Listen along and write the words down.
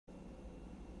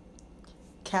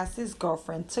Cass's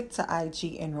girlfriend took to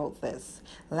IG and wrote this.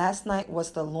 Last night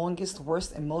was the longest,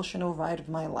 worst emotional ride of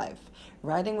my life.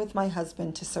 Riding with my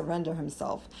husband to surrender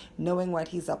himself, knowing what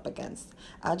he's up against.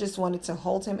 I just wanted to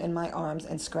hold him in my arms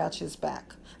and scratch his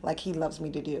back, like he loves me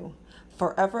to do.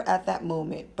 Forever at that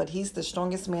moment, but he's the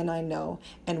strongest man I know,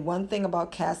 and one thing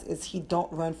about Cass is he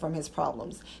don't run from his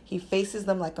problems. He faces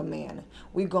them like a man.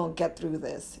 We gonna get through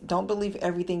this. Don't believe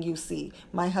everything you see.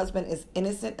 My husband is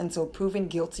innocent until proven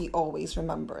guilty, always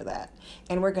remember that.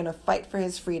 And we're gonna fight for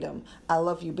his freedom. I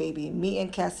love you, baby. Me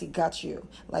and Cassie got you,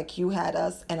 like you had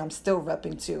us, and I'm still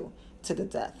repping too, to the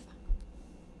death.